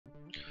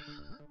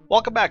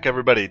Welcome back,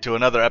 everybody, to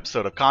another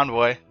episode of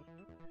Convoy.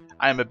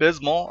 I am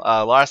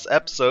Abbyssmaul. Last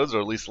episodes,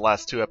 or at least the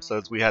last two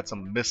episodes, we had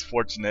some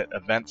misfortunate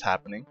events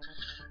happening.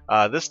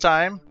 This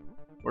time,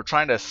 we're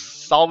trying to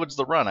salvage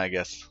the run, I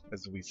guess,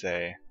 as we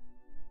say.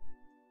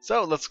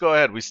 So let's go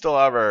ahead. We still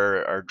have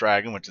our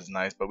dragon, which is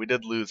nice, but we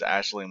did lose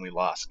Ashley and we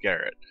lost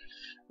Garrett.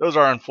 Those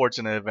are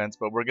unfortunate events,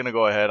 but we're going to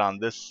go ahead on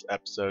this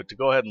episode to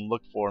go ahead and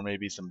look for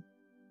maybe some,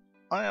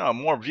 I don't know,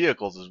 more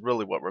vehicles is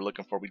really what we're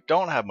looking for. We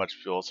don't have much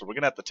fuel, so we're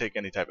going to have to take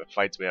any type of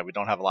fights we have. We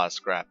don't have a lot of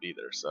scrap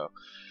either, so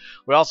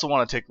we also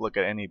want to take a look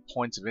at any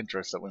points of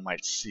interest that we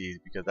might see,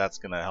 because that's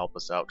going to help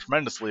us out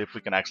tremendously if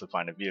we can actually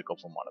find a vehicle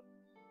from one of them.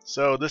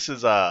 So this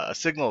is a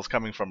signal is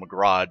coming from a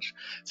garage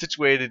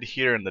situated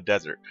here in the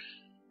desert.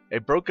 A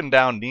broken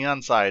down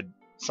neon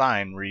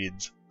sign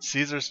reads,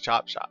 Caesar's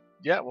Chop Shop.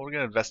 Yeah, well, we're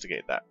going to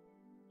investigate that.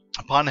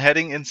 Upon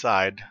heading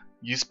inside,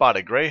 you spot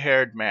a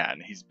gray-haired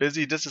man. He's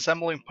busy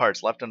disassembling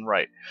parts left and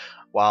right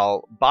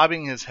while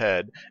bobbing his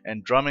head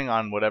and drumming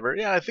on whatever.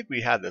 Yeah, I think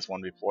we had this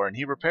one before, and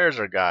he repairs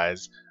our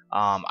guys.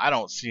 I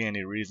don't see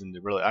any reason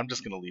to really. I'm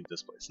just going to leave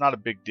this place. Not a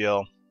big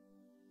deal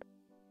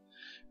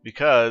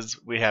because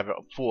we have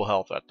full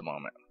health at the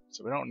moment,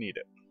 so we don't need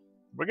it.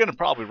 We're going to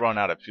probably run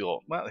out of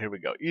fuel. Well, here we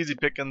go. Easy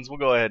pickings. We'll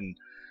go ahead and...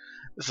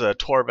 This is a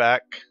Torvac.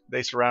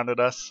 They surrounded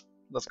us.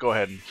 Let's go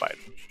ahead and fight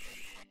them.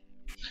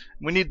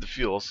 We need the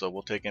fuel, so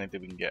we'll take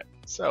anything we can get.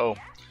 So,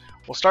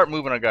 we'll start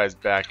moving our guys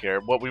back here.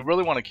 What we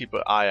really want to keep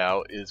an eye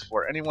out is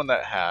for anyone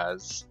that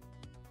has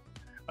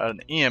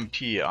an EMP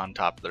on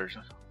top of theirs.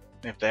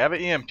 If they have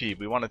an EMP,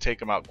 we want to take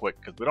them out quick,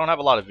 because we don't have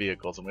a lot of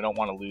vehicles, and we don't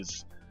want to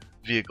lose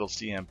vehicles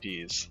to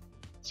EMPs.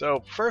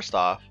 So, first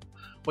off,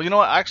 well, you know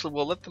what? Actually,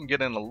 we'll let them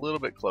get in a little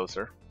bit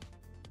closer.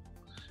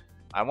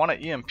 I want to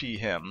EMP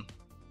him.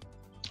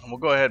 And we'll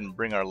go ahead and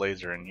bring our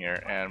laser in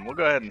here. And we'll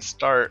go ahead and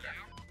start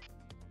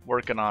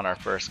working on our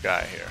first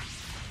guy here.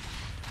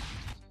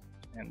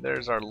 And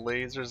there's our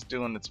lasers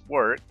doing its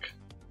work.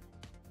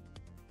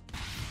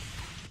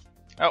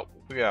 Oh,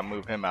 we gotta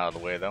move him out of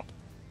the way, though.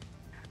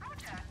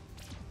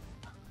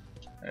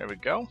 There we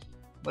go.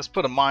 Let's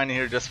put a mine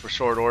here just for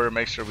short order.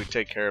 Make sure we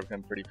take care of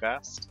him pretty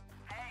fast.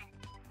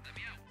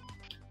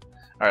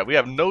 Alright, we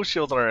have no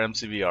shields on our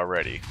MCV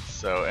already,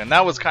 so, and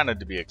that was kind of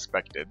to be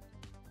expected.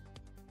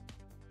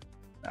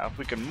 Now if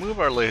we can move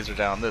our laser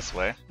down this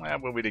way,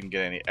 well, we didn't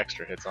get any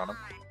extra hits on him.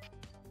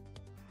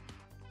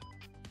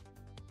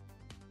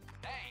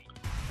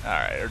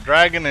 Alright, our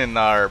dragon and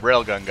our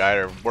railgun guy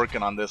are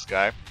working on this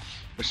guy,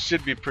 which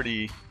should be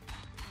pretty,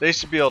 they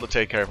should be able to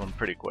take care of him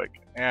pretty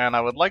quick. And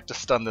I would like to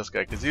stun this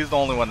guy, because he's the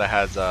only one that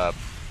has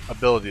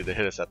ability to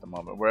hit us at the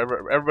moment,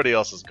 where everybody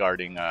else is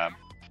guarding our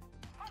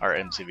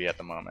MCV at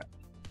the moment.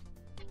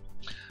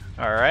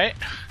 Alright,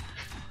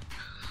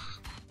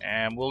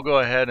 and we'll go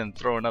ahead and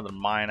throw another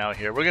mine out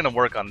here. We're going to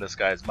work on this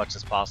guy as much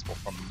as possible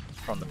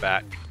from the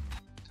back.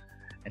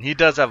 And he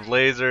does have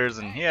lasers,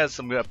 and he has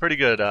some pretty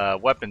good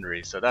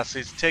weaponry, so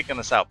he's taking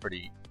us out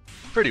pretty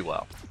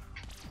well.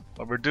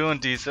 But we're doing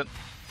decent.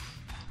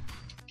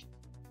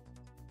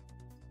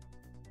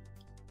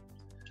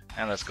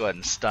 And let's go ahead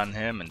and stun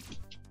him and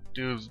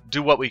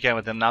do what we can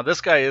with him. Now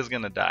this guy is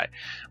going to die.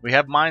 We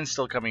have mines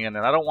still coming in,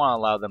 and I don't want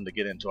to allow them to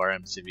get into our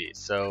MCV.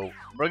 So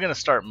we're going to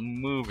start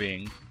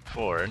moving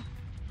forward.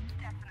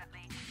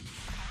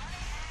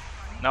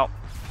 Nope.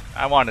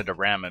 I wanted to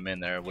ram him in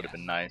there. It would have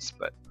been nice,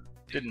 but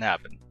didn't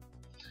happen.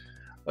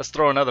 Let's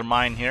throw another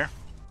mine here.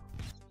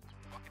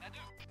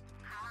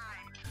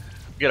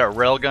 Get our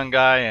railgun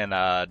guy and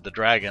the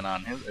dragon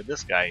on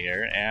this guy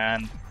here,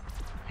 and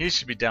he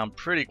should be down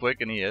pretty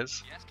quick, and he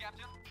is.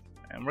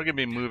 And we're going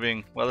to be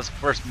moving, well, let's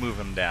first move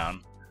him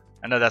down.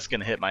 I know that's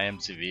going to hit my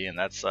MCV, and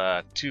that's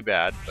too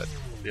bad, but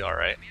it'll be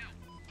alright.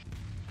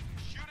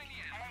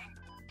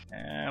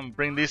 And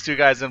bring these two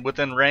guys in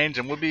within range,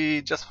 and we'll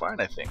be just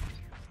fine, I think.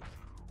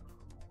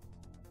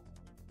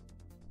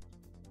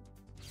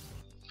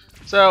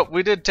 So,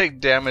 we did take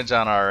damage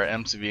on our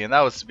MCV, and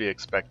that was to be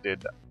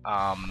expected.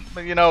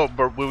 But you know,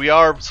 we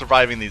are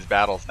surviving these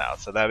battles now,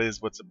 so that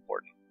is what's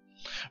important.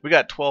 We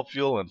got 12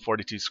 fuel and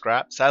 42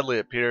 scrap. Sadly,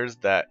 it appears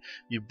that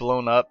you've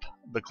blown up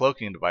the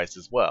cloaking device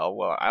as well.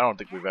 Well, I don't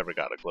think we've ever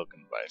got a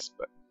cloaking device,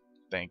 but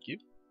thank you.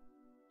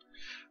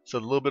 So a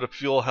little bit of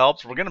fuel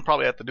helps. We're going to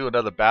probably have to do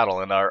another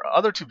battle, and our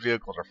other two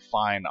vehicles are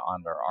fine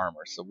on their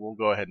armor, so we'll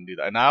go ahead and do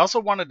that. And I also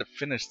wanted to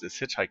finish this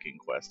hitchhiking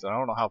quest, and I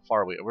don't know how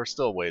far we're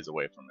still a ways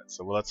away from it.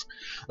 So let's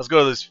go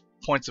to these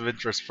points of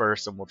interest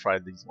first, and we'll try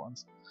these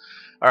ones.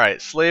 All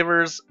right,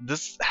 slavers.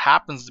 This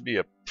happens to be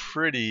a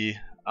pretty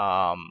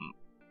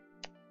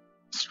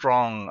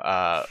strong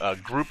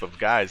group of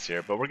guys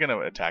here, but we're going to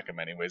attack them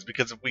anyways,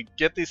 because if we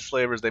get these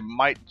slavers, they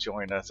might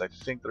join us. I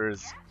think there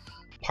is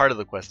part of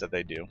the quest that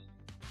they do.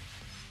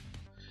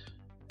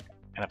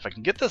 And if I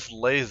can get this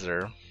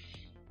laser,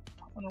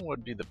 I don't know what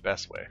would be the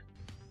best way.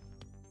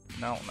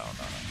 No.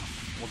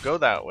 We'll go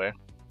that way.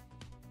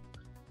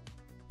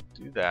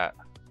 Do that.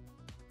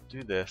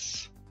 Do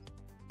this.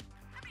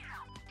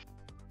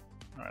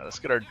 Alright, let's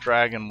get our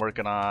dragon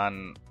working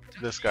on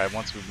this guy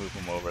once we move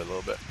him over a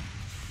little bit.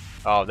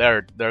 Oh,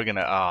 they're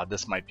gonna,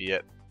 this might be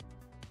it.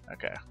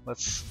 Okay,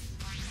 let's...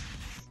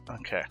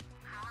 Okay.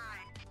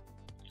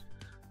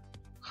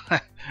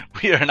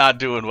 We are not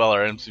doing well.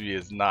 Our MCV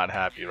is not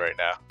happy right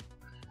now.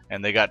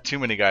 And they got too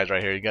many guys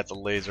right here. You got the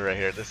laser right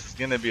here. This is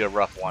going to be a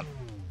rough one.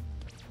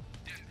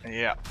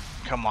 Yeah,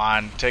 come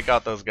on. Take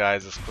out those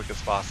guys as quick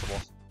as possible.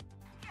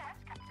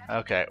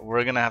 Okay,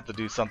 we're going to have to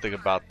do something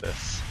about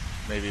this.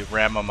 Maybe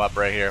ram them up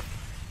right here.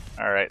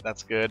 Alright,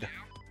 that's good.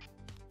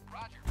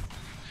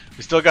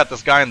 We still got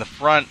this guy in the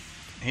front.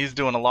 He's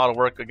doing a lot of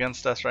work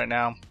against us right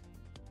now.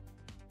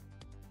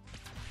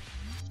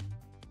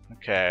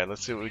 Okay,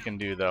 let's see what we can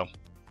do though.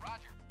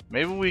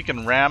 Maybe we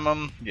can ram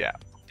him. Yeah.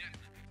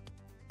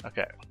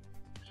 Okay.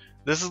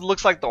 This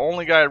looks like the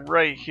only guy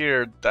right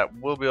here that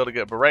we'll be able to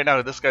get. But right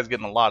now, this guy's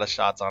getting a lot of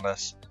shots on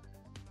us.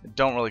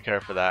 Don't really care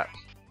for that.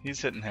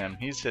 He's hitting him.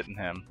 He's hitting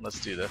him.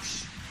 Let's do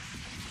this.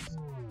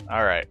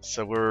 All right.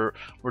 So we're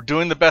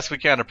doing the best we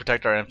can to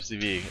protect our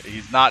MCV.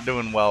 He's not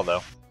doing well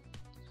though.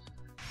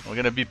 We're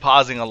gonna be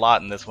pausing a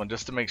lot in this one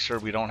just to make sure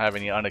we don't have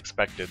any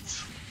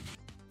unexpecteds.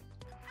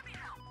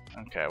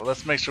 Okay. Well,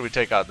 let's make sure we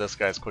take out this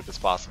guy as quick as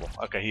possible.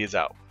 Okay, he's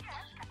out.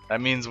 That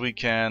means we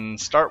can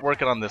start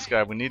working on this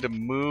guy. We need to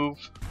move.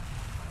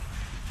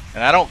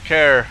 And I don't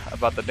care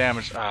about the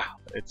damage.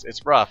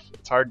 It's rough.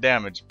 It's hard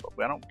damage,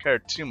 but I don't care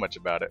too much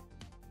about it.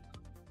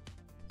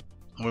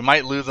 We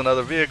might lose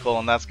another vehicle,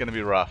 and that's going to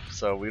be rough.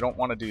 So we don't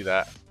want to do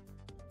that.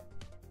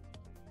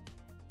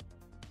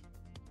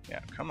 Yeah,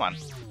 come on.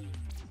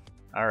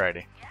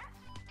 Alrighty.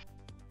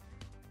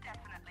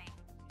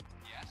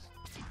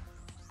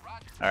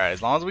 Alright,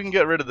 as long as we can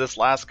get rid of this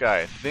last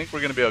guy, I think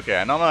we're going to be okay.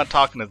 I know I'm not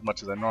talking as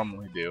much as I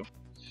normally do.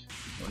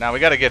 Now we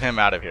got to get him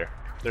out of here.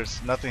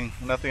 There's nothing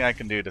I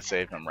can do to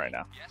save him right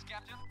now.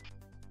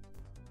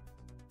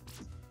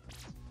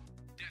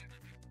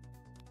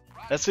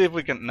 Let's see if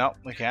we can... No,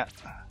 we can't.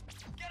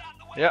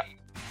 Yep.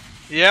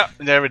 Yep,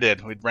 there we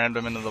did. We rammed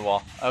him into the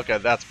wall. Okay,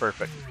 that's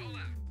perfect.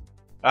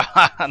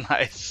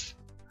 Nice.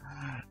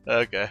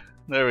 Okay,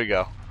 there we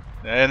go.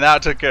 And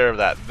that took care of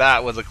that.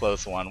 That was a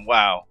close one.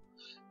 Wow.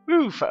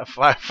 Woo,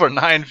 5 for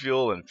 9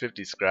 fuel and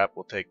 50 scrap.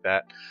 We'll take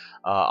that.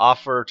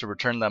 Offer to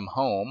return them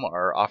home,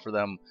 or offer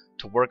them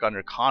to work on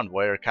your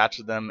convoy, or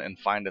capture them and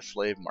find a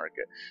slave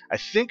market. I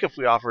think if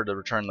we offer to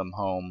return them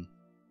home,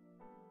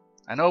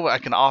 I know I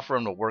can offer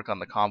them to work on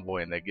the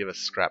convoy and they give us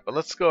scrap, but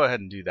let's go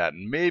ahead and do that,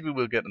 and maybe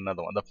we'll get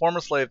another one. The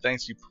former slave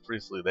thanks you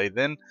profusely.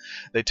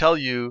 They tell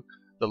you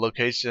the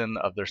location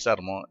of their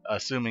settlement,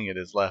 assuming it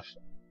is left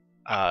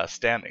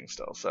standing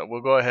still. So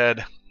we'll go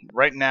ahead.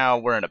 Right now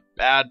we're in a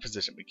bad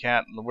position. We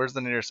can't. Where's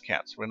the nearest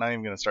camp? So we're not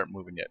even going to start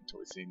moving yet until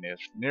we see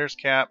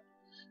nearest camp.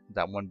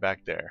 That one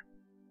back there.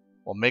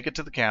 We'll make it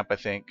to the camp, I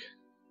think.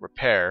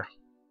 Repair.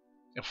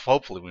 If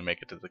hopefully we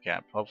make it to the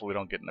camp. Hopefully we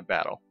don't get in a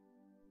battle.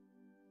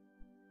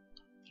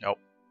 Nope.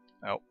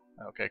 Nope.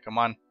 Okay, come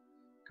on.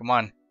 Come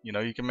on. You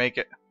know you can make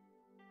it.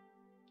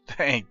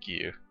 Thank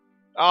you.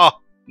 Oh,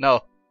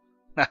 no.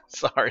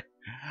 Sorry.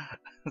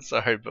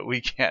 Sorry, but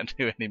we can't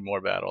do any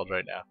more battles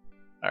right now.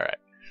 Alright.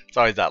 It's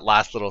always that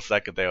last little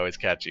second they always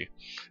catch you.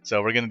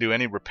 So we're going to do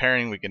any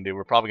repairing we can do.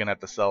 We're probably going to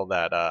have to sell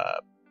that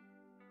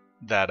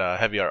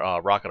heavy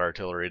rocket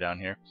artillery down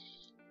here.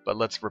 But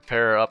let's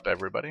repair up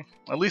everybody.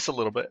 At least a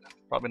little bit.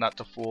 Probably not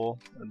to full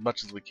as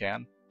much as we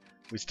can.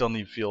 We still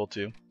need fuel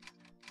too.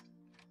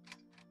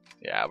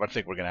 Yeah, I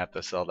think we're going to have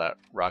to sell that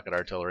rocket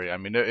artillery. I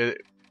mean,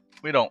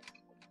 we don't...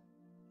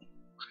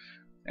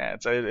 Yeah,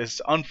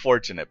 it's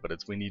unfortunate, but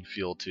we need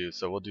fuel too.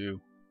 So we'll do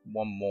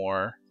one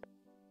more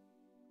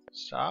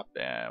shop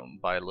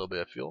and buy a little bit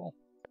of fuel.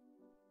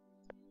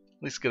 At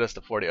least get us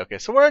to 40. Okay,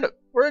 so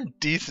we're in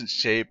decent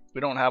shape.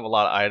 We don't have a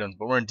lot of items,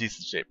 but we're in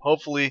decent shape.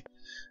 Hopefully,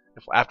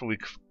 after we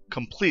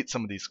complete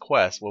some of these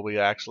quests, we'll be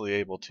actually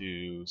able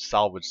to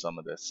salvage some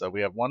of this. So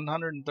we have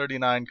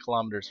 139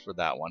 kilometers for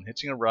that one.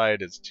 Hitching a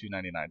ride is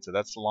 299, so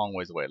that's a long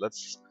ways away.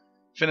 Let's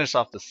finish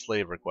off the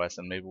slave request,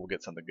 and maybe we'll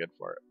get something good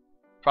for it.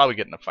 Probably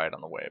getting a fight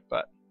on the way,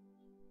 but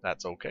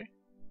that's okay.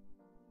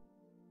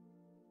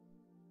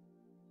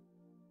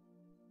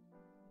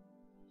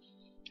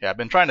 Yeah, I've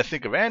been trying to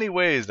think of any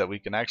ways that we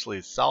can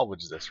actually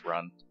salvage this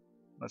run.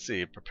 Let's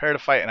see, prepare to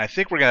fight, and I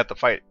think we're gonna have to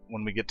fight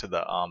when we get to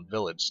the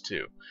village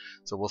too.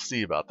 So we'll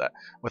see about that.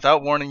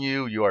 Without warning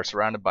you, you are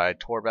surrounded by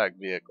Torback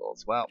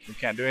vehicles. Well, we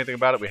can't do anything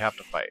about it. We have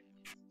to fight.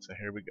 So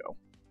here we go.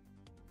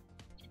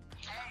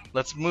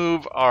 Let's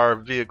move our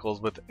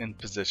vehicles in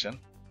position.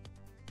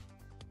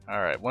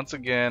 Alright, once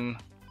again,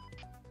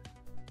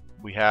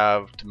 we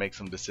have to make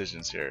some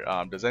decisions here.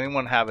 Does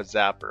anyone have a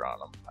zapper on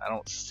them? I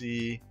don't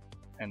see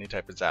any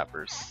type of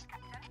zappers.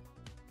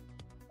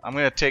 I'm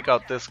going to take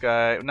out this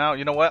guy. Now,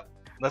 you know what?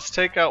 Let's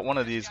take out one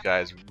of these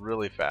guys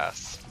really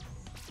fast.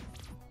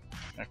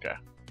 Okay.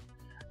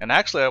 And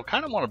actually, I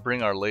kind of want to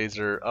bring our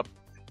laser up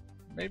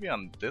maybe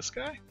on this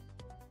guy?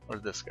 Or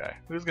this guy?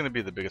 Who's going to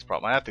be the biggest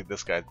problem? I think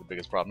this guy's the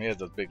biggest problem. He has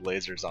those big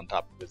lasers on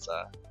top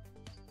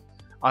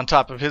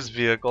of his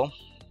vehicle.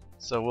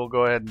 So we'll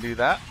go ahead and do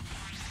that.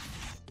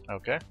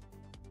 Okay.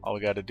 All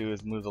we got to do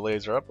is move the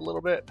laser up a little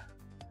bit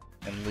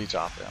and leech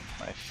off him.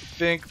 I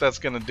think that's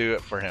going to do it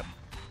for him.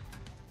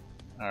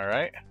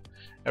 Alright.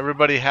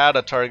 Everybody had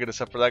a target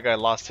except for that guy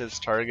lost his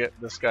target.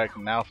 This guy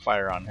can now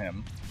fire on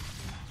him.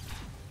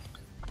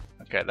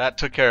 Okay, that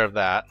took care of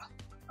that.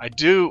 I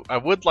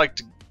would like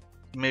to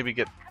maybe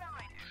get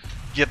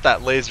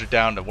that laser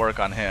down to work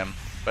on him,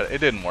 but it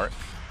didn't work.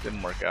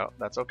 Didn't work out.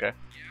 That's okay.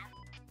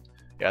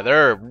 Yeah,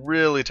 they're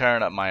really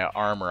tearing up my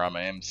armor on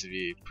my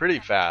MCV pretty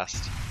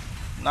fast.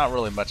 Not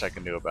really much I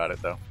can do about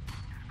it though.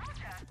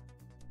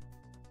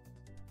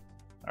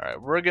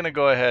 Alright, we're gonna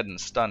go ahead and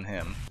stun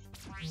him.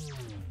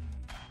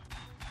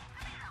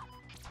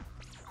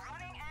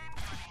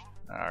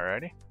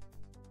 Alrighty.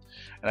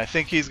 And I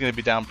think he's gonna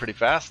be down pretty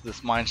fast.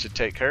 This mine should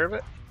take care of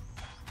it.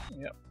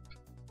 Yep.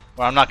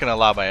 Well, I'm not gonna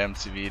allow my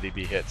MCV to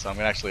be hit, so I'm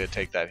gonna actually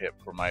take that hit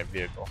for my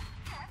vehicle.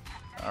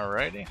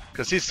 Alrighty.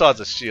 Because he still has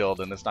a shield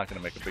and it's not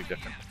gonna make a big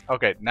difference.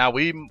 Okay, now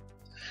it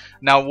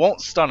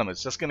won't stun him,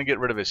 it's just gonna get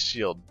rid of his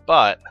shield,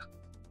 but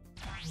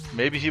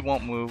maybe he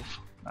won't move.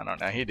 I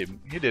don't know. He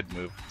did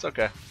move. It's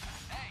okay.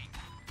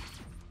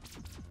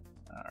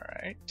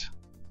 Alright.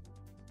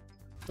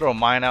 Throw a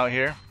mine out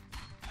here.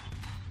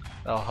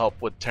 That'll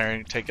help with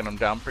taking him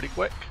down pretty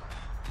quick.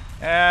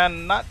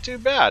 And not too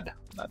bad.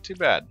 Not too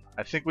bad.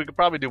 I think we could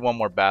probably do one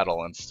more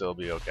battle and still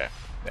be okay.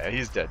 Yeah,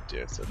 he's dead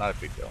too, so not a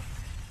big deal.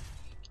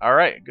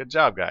 Alright, good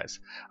job guys.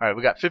 Alright,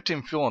 we got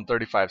 15 fuel and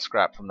 35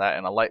 scrap from that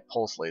and a light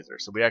pulse laser,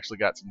 so we actually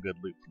got some good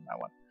loot from that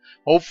one.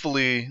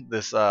 Hopefully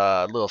this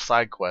little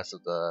side quest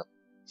of the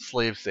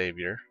slave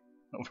savior,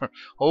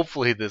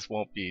 hopefully this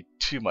won't be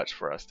too much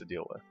for us to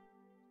deal with.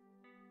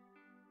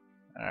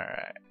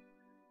 Alright.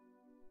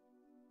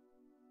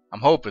 I'm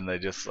hoping they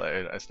just,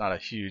 it's not a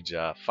huge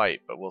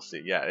fight, but we'll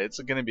see. Yeah, it's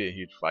going to be a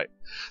huge fight.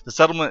 The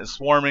settlement is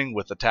swarming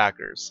with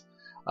attackers.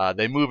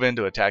 They move in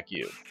to attack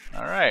you.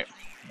 Alright,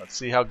 let's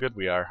see how good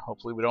we are.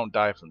 Hopefully we don't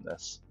die from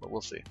this, but we'll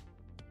see.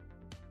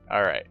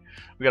 Alright,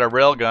 we got a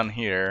railgun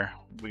here.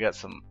 We got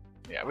some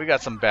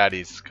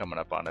baddies coming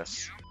up on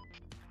us.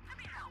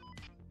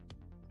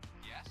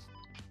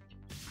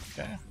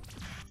 Okay.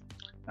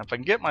 Now if I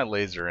can get my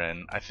laser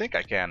in, I think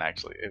I can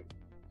actually.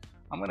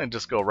 I'm going to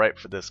just go right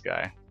for this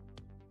guy.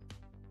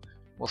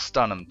 We'll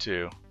stun him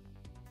too.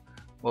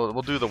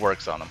 We'll do the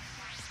works on him.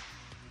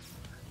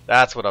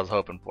 That's what I was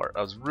hoping for.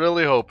 I was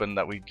really hoping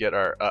that we'd get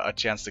a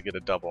chance to get a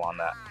double on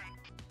that.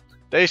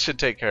 They should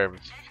take care of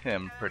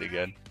him pretty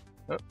good.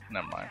 Oh,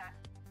 never mind.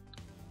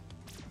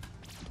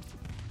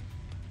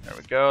 There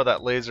we go.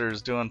 That laser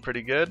is doing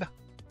pretty good.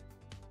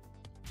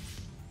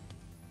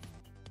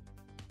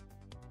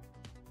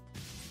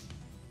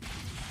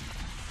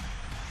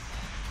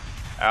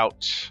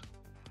 Ouch.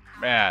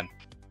 Man,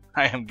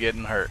 I am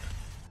getting hurt.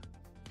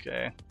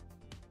 Okay.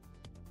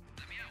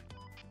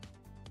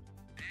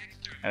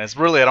 And it's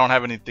really, I don't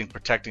have anything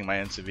protecting my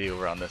NCV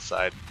over on this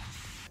side.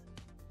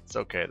 It's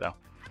okay though.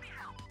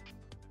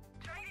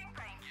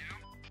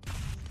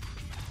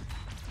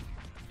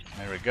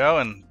 There we go,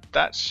 and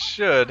that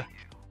should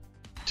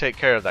take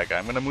care of that guy.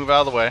 I'm going to move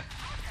out of the way.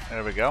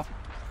 There we go.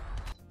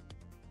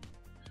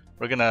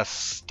 We're going to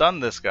stun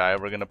this guy.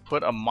 We're going to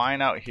put a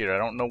mine out here. I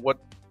don't know what,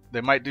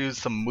 they might do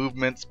some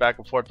movements back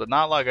and forth, but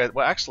not a lot of guys.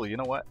 Well, actually, you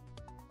know what?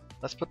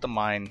 Let's put the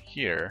mine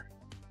here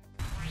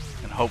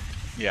and hope.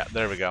 Yeah,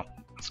 there we go.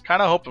 I was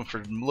kind of hoping for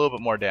a little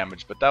bit more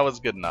damage, but that was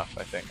good enough,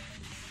 I think.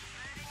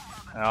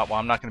 Well,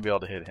 I'm not going to be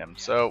able to hit him,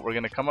 so we're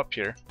going to come up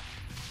here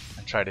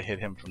and try to hit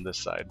him from this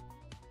side.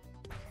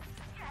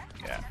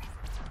 Yeah.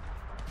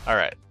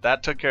 Alright,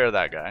 that took care of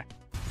that guy.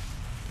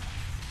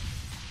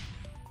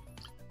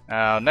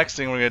 Now, next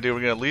thing we're going to do,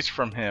 we're going to leech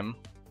from him.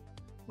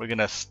 We're going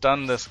to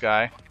stun this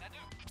guy.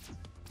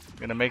 We're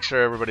going to make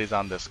sure everybody's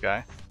on this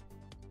guy.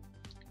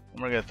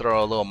 And we're going to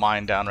throw a little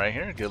mine down right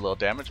here, get a little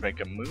damage, make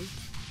him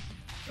move.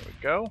 There we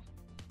go.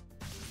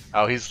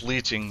 Oh, he's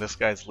leeching. This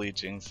guy's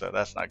leeching, so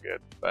that's not good.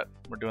 But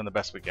we're doing the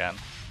best we can.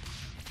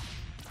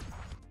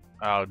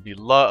 I'd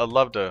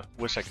love to,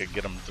 wish I could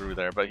get him through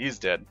there, but he's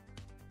dead.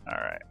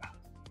 Alright.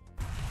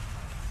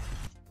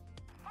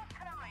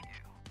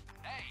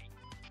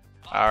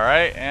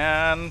 Alright,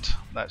 and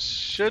that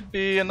should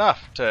be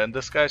enough. And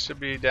this guy should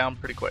be down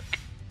pretty quick.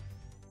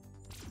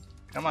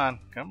 Come on,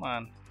 come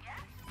on.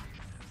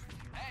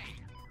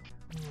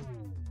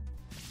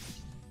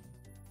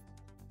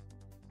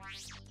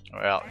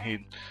 Well,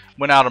 he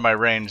went out of my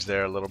range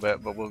there a little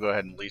bit, but we'll go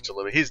ahead and leech a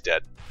little bit. He's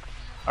dead.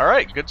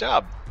 Alright, good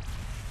job.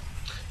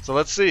 So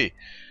let's see.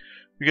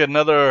 We got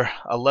another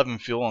 11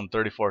 fuel and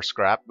 34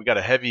 scrap. We got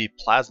a heavy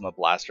plasma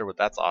blaster, but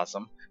that's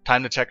awesome.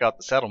 Time to check out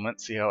the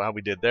settlement, see how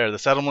we did there. The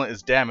settlement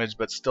is damaged,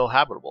 but still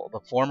habitable. The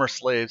former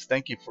slaves,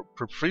 thank you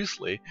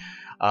profusely.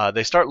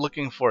 They start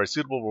looking for a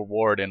suitable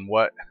reward in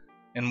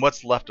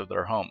what's left of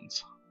their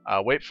homes.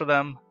 Wait for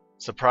them.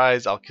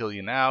 Surprise, I'll kill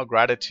you now.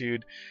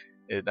 Gratitude.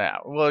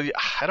 Well,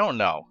 I don't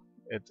know.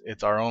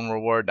 It's our own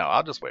reward. No,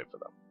 I'll just wait for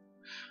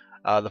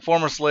them. The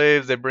former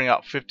slaves, they bring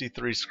out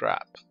 53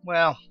 scrap.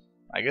 Well,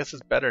 I guess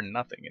it's better than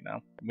nothing, you know.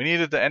 We need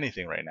it to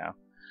anything right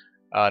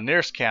now.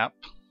 Nearest camp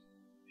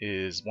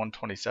is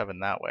 127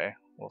 that way.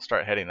 We'll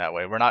start heading that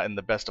way. We're not in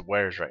the best of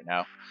wares right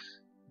now.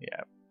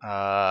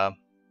 Yeah.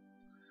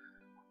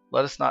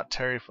 Let us not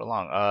tarry for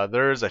long.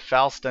 There is a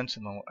foul stench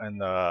on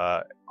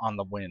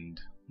the wind.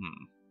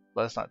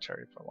 Let us not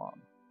tarry for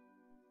long.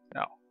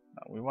 No,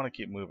 we want to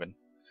keep moving.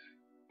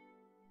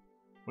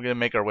 We're gonna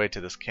make our way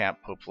to this camp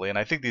hopefully, and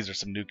I think these are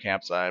some new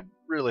camps. I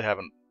really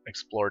haven't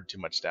explored too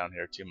much down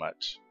here.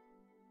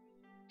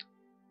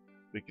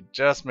 We could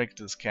just make it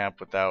to this camp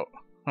without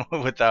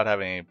without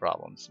having any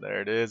problems.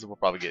 There it is. We'll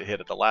probably get hit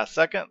at the last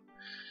second.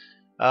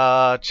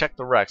 Check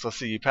the wrecks. Let's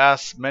see. You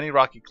pass many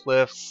rocky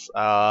cliffs.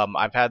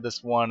 I've had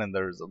this one, and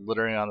there's a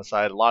littering on the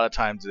side. A lot of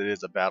times it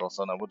is a battle,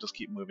 so no, we'll just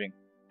keep moving.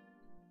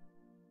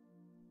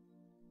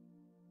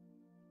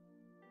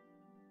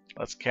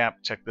 Let's camp.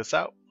 Check this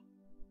out.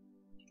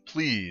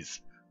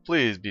 Please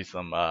be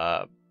some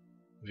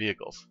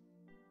vehicles.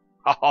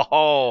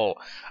 Oh,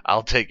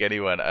 I'll take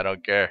anyone. I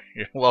don't care.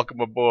 You're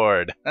welcome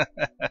aboard.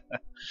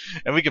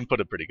 And we can put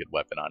a pretty good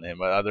weapon on him.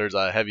 There's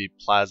a heavy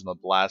plasma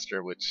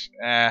blaster, which,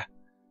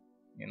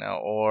 you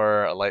know,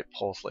 or a light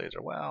pulse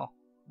laser. Well,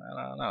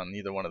 I don't know.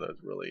 Neither one of those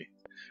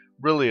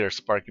really are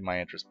sparking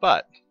my interest.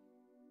 But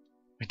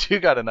we do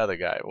got another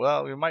guy.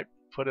 Well, we might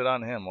put it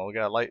on him. Well, we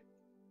got a light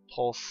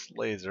pulse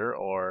laser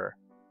or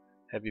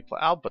heavy.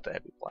 I'll put the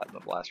heavy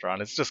plasma blaster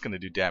on. It's just going to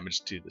do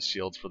damage to the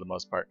shields for the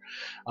most part.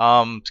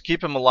 To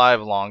keep him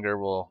alive longer,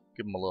 we'll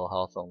give him a little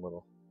health and a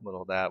little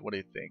of that. What do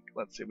you think?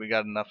 Let's see. We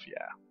got enough.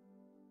 Yeah.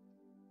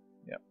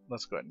 Yep.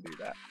 Let's go ahead and do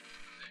that.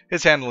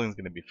 His handling is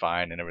going to be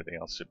fine, and everything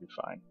else should be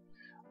fine.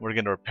 We're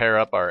going to repair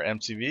up our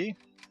MCV.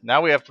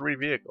 Now we have 3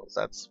 vehicles.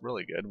 That's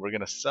really good. We're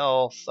going to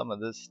sell some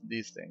of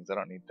these things. I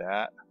don't need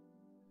that,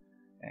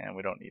 and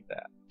we don't need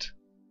that.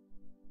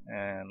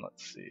 And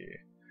let's see.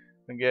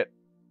 We can get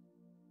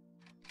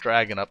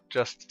Dragon up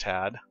just a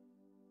tad.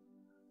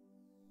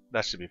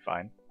 That should be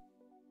fine.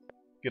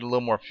 Get a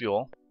little more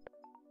fuel.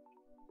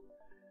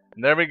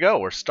 And there we go.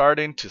 We're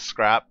starting to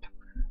scrap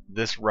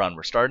this run.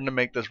 We're starting to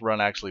make this run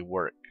actually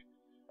work.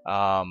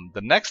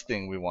 The next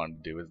thing we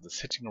want to do is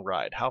this hitching a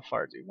ride. How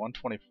far is he?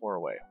 124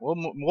 away.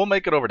 We'll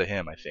make it over to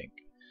him, I think.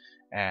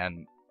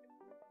 And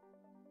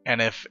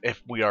if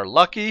we are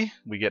lucky,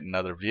 we get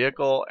another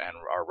vehicle and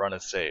our run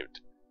is saved.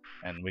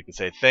 And we can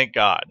say, thank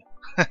God.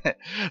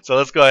 So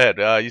let's go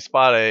ahead. You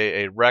spot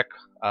a wreck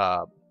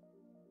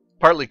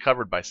partly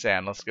covered by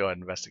sand. Let's go ahead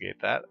and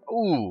investigate that.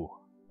 Ooh,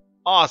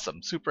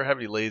 awesome. Super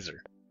heavy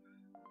laser.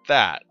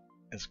 That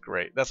is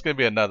great. That's going to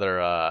be another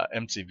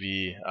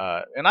MCV.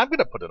 And I'm going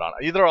to put it on.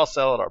 Either I'll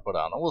sell it or put it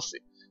on. We'll see.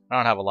 I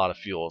don't have a lot of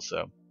fuel,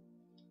 so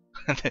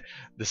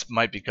this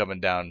might be coming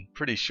down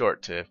pretty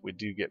short to if we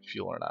do get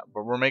fuel or not.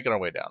 But we're making our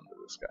way down to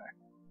this guy.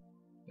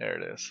 There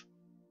it is.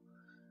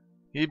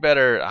 He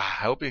better. I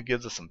hope he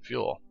gives us some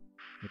fuel.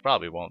 He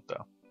probably won't,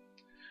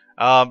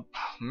 though.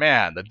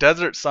 Man, the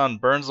desert sun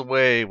burns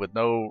away with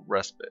no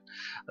respite.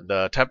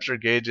 The temperature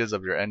gauges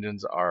of your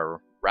engines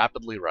are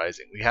rapidly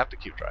rising. We have to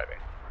keep driving.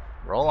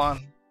 Roll on.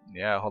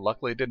 Yeah, well,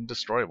 luckily it didn't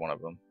destroy one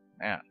of them.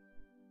 Man.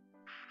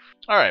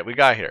 Alright, we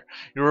got here.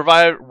 You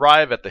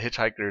arrive at the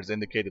hitchhiker's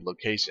indicated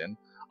location.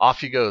 Off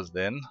he goes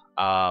then.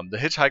 The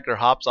hitchhiker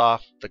hops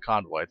off the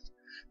convoy.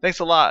 Thanks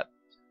a lot.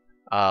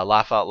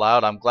 Laugh out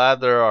loud. I'm glad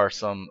there are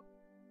some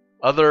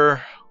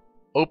other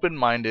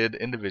open-minded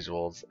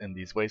individuals in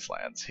these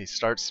wastelands. He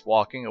starts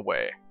walking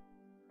away.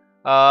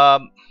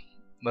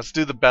 Let's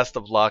do the best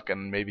of luck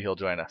and maybe he'll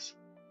join us.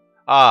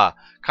 Ah,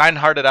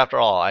 kind-hearted after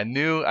all. I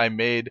knew I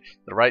made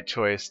the right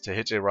choice to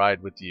hitch a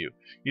ride with you.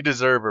 You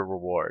deserve a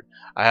reward.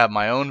 I have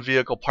my own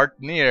vehicle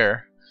parked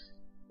near.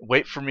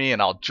 Wait for me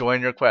and I'll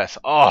join your quest.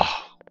 Oh,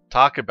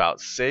 talk about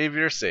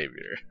savior.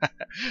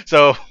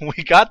 So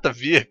we got the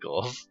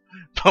vehicles,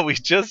 but we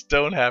just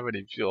don't have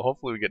any fuel.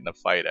 Hopefully we get in a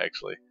fight,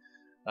 actually.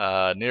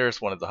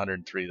 Nearest one is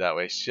 103 that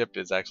way. Ship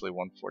is actually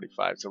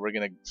 145. So we're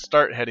going to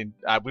start heading.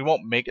 We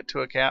won't make it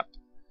to a camp,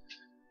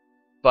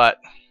 but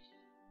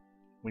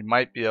we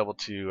might be able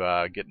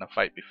to get in a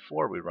fight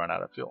before we run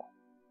out of fuel.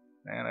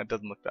 And it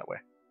doesn't look that way.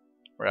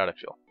 We're out of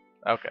fuel.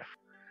 Okay.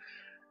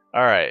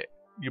 Alright.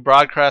 You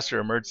broadcast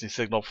your emergency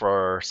signal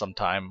for some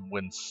time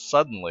when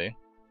suddenly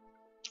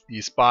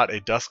you spot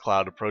a dust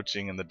cloud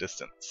approaching in the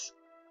distance.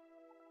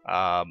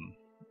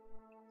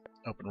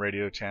 Open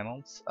radio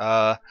channels.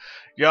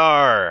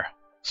 Yar!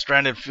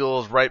 Stranded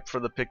fuel is ripe for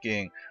the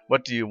picking.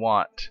 What do you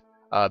want?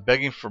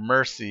 Begging for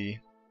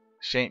mercy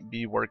shan't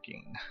be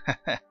working.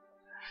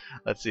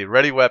 Let's see.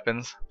 Ready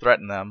weapons.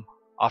 Threaten them.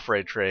 Offer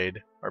a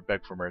trade. Or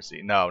beg for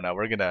mercy. No,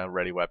 we're gonna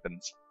ready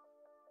weapons.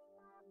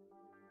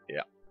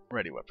 Yeah,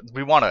 ready weapons.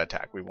 We want to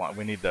attack. We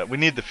need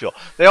the fuel.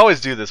 They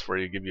always do this where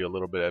you give you a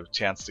little bit of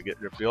chance to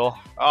get your fuel.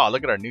 Oh,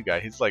 look at our new guy.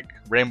 He's like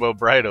Rainbow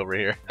Bright over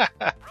here.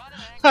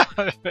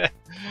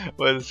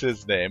 What is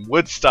his name?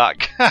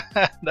 Woodstock.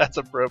 That's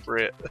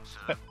appropriate.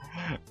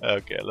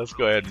 Okay, let's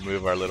go ahead and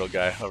move our little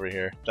guy over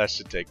here. That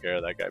should take care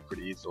of that guy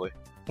pretty easily.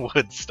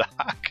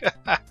 Woodstock.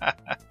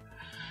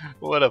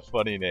 What a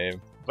funny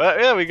name. But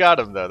yeah, we got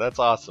him though. That's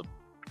awesome.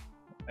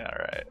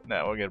 Alright,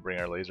 now we're gonna bring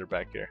our laser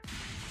back here.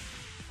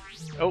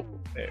 Oh,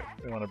 hey,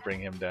 we want to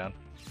bring him down.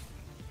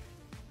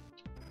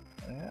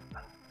 Yeah.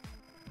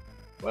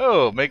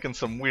 Whoa, making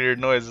some weird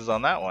noises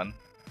on that one.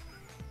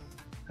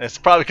 It's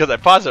probably because I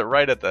paused it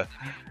right at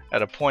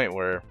a point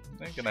where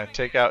I'm gonna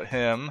take out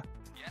him.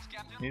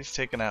 He's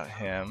taking out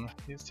him.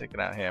 He's taking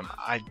out him.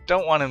 I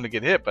don't want him to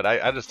get hit, but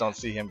I just don't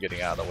see him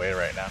getting out of the way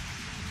right now.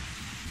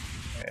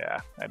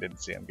 Yeah, I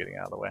didn't see him getting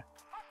out of the way.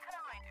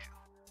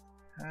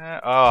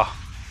 Oh,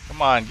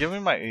 come on, give me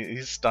my.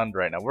 He's stunned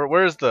right now.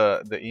 Where's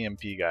the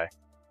EMP guy?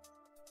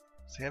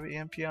 Does he have an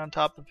EMP on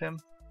top of him?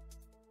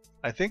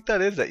 I think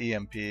that is an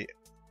EMP.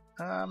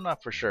 I'm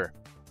not for sure.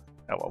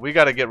 Oh well, we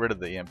got to get rid of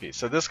the EMP.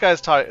 So this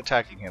guy's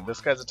attacking him. This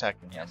guy's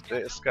attacking him.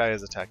 This guy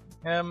is attacking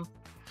him.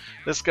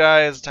 This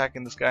guy is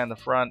attacking this guy in the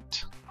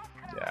front.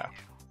 Yeah.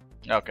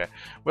 Okay.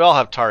 We all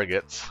have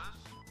targets.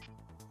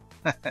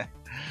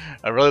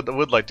 I really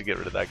would like to get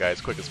rid of that guy as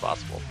quick as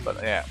possible,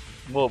 but yeah,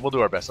 we'll do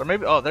our best. Or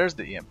maybe, oh, there's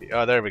the EMP.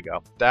 Oh, there we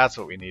go. That's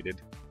what we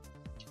needed.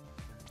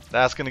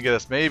 That's gonna get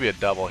us maybe a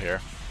double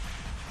here,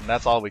 and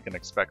that's all we can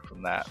expect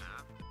from that.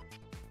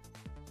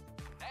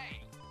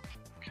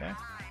 Okay.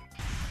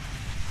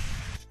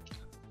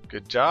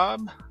 Good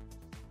job.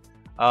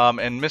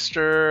 And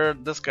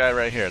this guy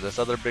right here, this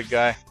other big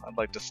guy, I'd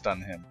like to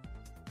stun him.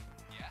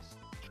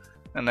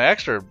 And the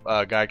extra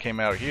guy came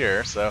out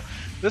here, so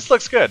this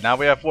looks good. Now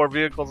we have 4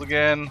 vehicles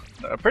again.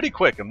 Pretty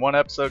quick. In one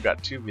episode,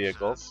 got 2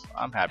 vehicles.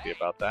 I'm happy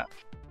about that.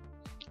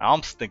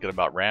 I'm just thinking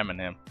about ramming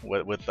him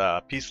with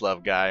Peace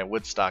Love guy,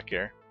 Woodstock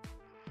here.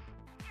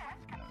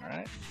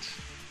 Alright.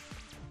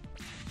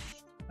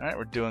 Alright,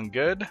 we're doing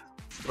good.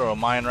 Let's throw a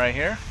mine right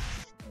here.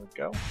 There we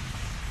go.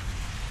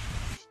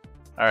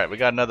 Alright, we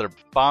got another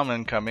bomb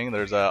incoming.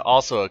 There's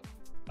also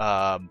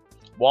a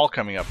wall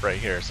coming up right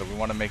here, so we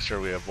want to make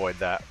sure we avoid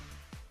that.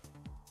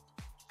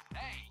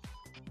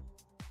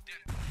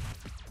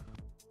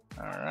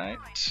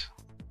 Alright.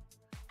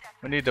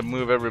 We need to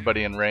move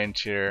everybody in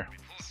range here,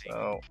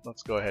 so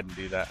let's go ahead and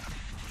do that.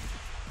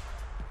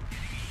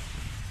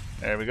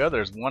 There we go,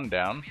 there's one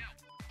down.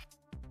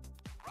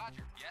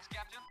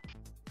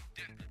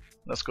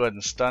 Let's go ahead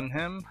and stun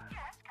him.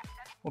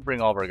 We'll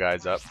bring all of our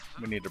guys up.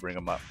 We need to bring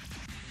them up.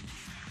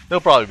 They'll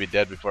probably be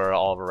dead before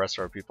all of the rest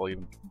of our people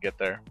even get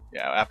there.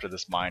 Yeah, after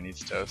this mine, he's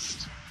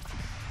toast.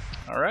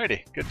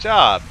 Alrighty, good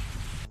job.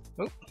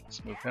 Oop,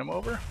 let's move him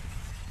over.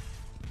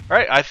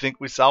 Alright, I think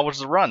we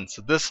salvaged the run.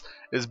 So this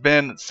has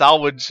been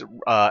salvage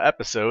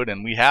episode,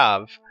 and we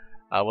have.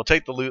 We'll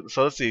take the loot.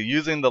 So let's see,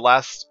 using the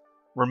last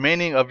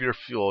remaining of your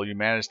fuel, you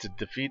managed to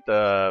defeat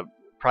the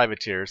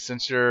privateers.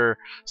 Since you're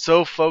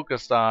so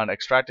focused on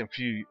extracting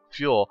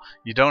fuel,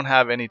 you don't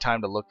have any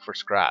time to look for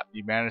scrap.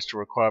 You managed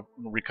to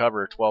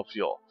recover 12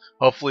 fuel.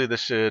 Hopefully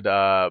this should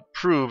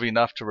prove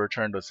enough to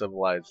return to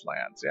civilized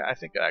lands. Yeah, I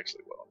think it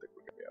actually will. I think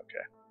we're going to be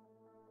okay.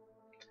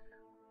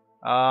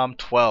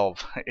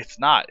 12. It's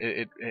not.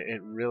 It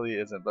really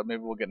isn't. But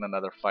maybe we'll get in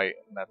another fight,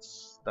 and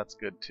that's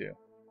good too.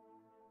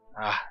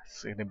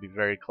 It's going to be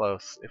very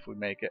close if we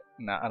make it.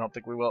 No, I don't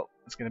think we will.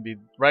 It's going to be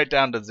right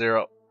down to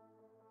 0.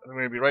 We're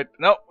going to be right.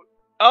 No.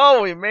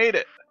 Oh, we made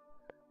it.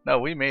 No,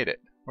 we made it.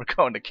 We're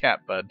going to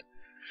camp, bud.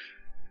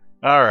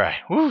 All right.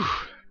 Whew.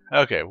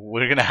 Okay,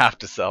 we're going to have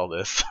to sell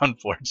this,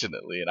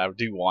 unfortunately, and I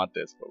do want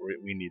this, but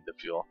we need the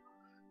fuel.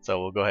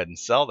 So we'll go ahead and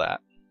sell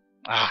that.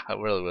 I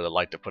really would have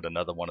liked to put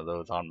another one of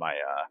those on my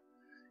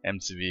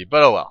MCV,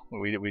 but oh well.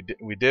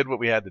 We did what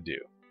we had to do.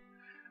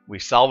 We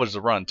salvaged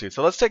the run, too.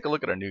 So let's take a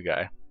look at our new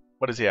guy.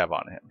 What does he have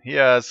on him? He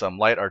has some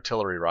light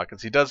artillery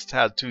rockets. He does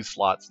have 2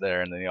 slots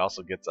there, and then he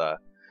also gets a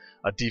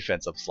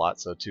defensive slot,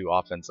 so 2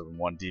 offensive and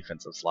 1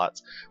 defensive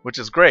slots, which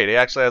is great. He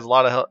actually has a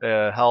lot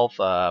of health,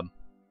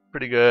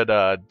 pretty good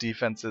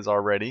defenses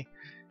already.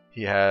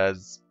 He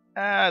has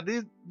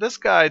this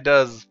guy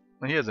does.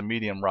 He has a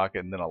medium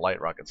rocket and then a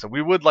light rocket, so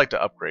we would like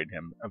to upgrade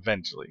him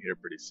eventually here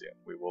pretty soon.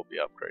 We will be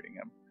upgrading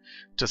him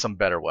to some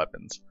better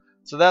weapons,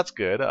 so that's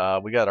good.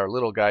 We got our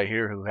little guy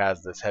here who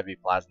has this heavy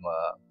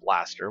plasma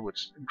blaster, which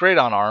is great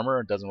on armor.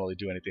 It doesn't really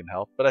do anything to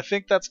health, but I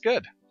think that's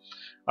good.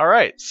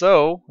 Alright,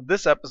 so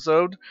this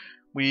episode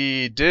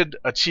we did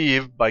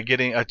achieve our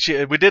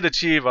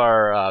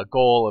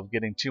goal of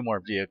getting 2 more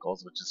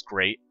vehicles, which is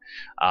great.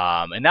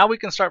 And now we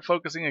can start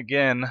focusing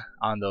again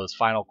on those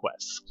final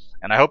quests.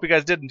 And I hope you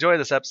guys did enjoy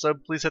this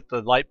episode. Please hit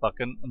the like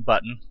button.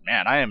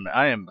 Man,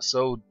 I am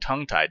so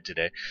tongue-tied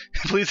today.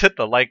 Please hit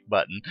the like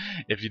button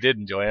if you did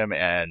enjoy them,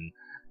 and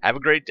have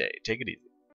a great day. Take it easy.